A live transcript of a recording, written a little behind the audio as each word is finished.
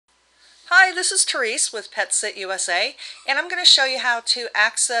Hi, this is Therese with PetSit USA, and I'm going to show you how to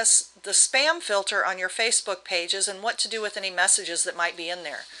access the spam filter on your Facebook pages and what to do with any messages that might be in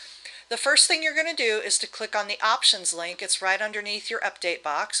there. The first thing you're going to do is to click on the options link. It's right underneath your update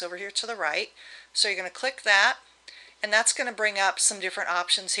box over here to the right. So you're going to click that, and that's going to bring up some different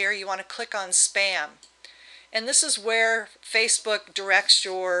options here. You want to click on spam. And this is where Facebook directs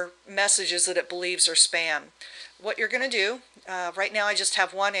your messages that it believes are spam. What you're going to do, right now I just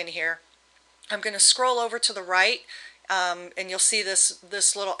have one in here. I'm going to scroll over to the right, and you'll see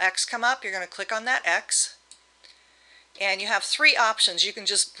this little X come up. You're going to click on that X, and you have three options. You can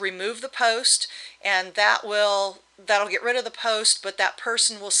just remove the post, and that'll get rid of the post, but that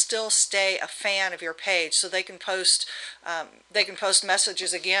person will still stay a fan of your page, so they can post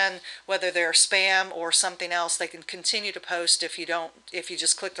messages again, whether they're spam or something else. They can continue to post if you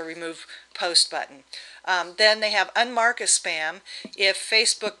just click the remove post button. Then they have unmark as spam. If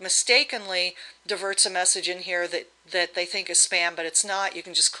Facebook mistakenly diverts a message in here that they think is spam, but it's not, you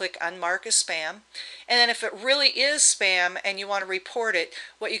can just click unmark as spam. And then if it really is spam and you want to report it,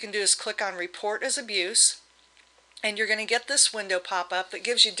 what you can do is click on report as abuse. And you're going to get this window pop up that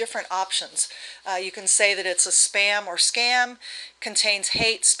gives you different options. You can say that it's a spam or scam, contains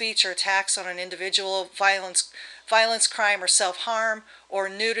hate speech or attacks on an individual, violence, crime, or self-harm, or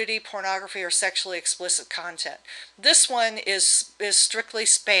nudity, pornography, or sexually explicit content. This one is strictly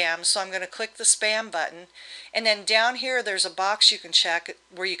spam, so I'm going to click the spam button. And then down here there's a box you can check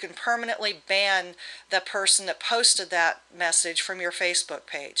where you can permanently ban the person that posted that message from your Facebook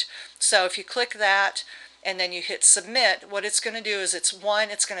page. So if you click that, and then you hit submit, what it's going to do is it's going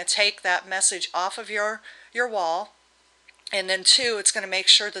to take that message off of your wall, and then two, it's going to make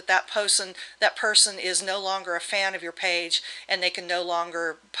sure that that person is no longer a fan of your page, and they can no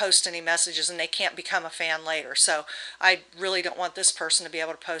longer post any messages, and they can't become a fan later. So I really don't want this person to be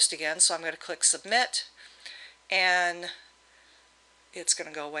able to post again, so I'm going to click submit, and it's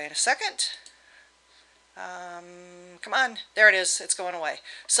going to go away in a second. Come on, there it is, it's going away.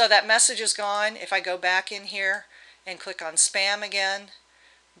 So that message is gone. If I go back in here and click on spam again,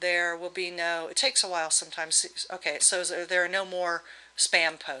 there will be no, it takes a while sometimes. Okay, so there are no more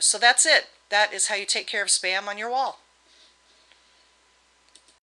spam posts. So that's it. That is how you take care of spam on your wall.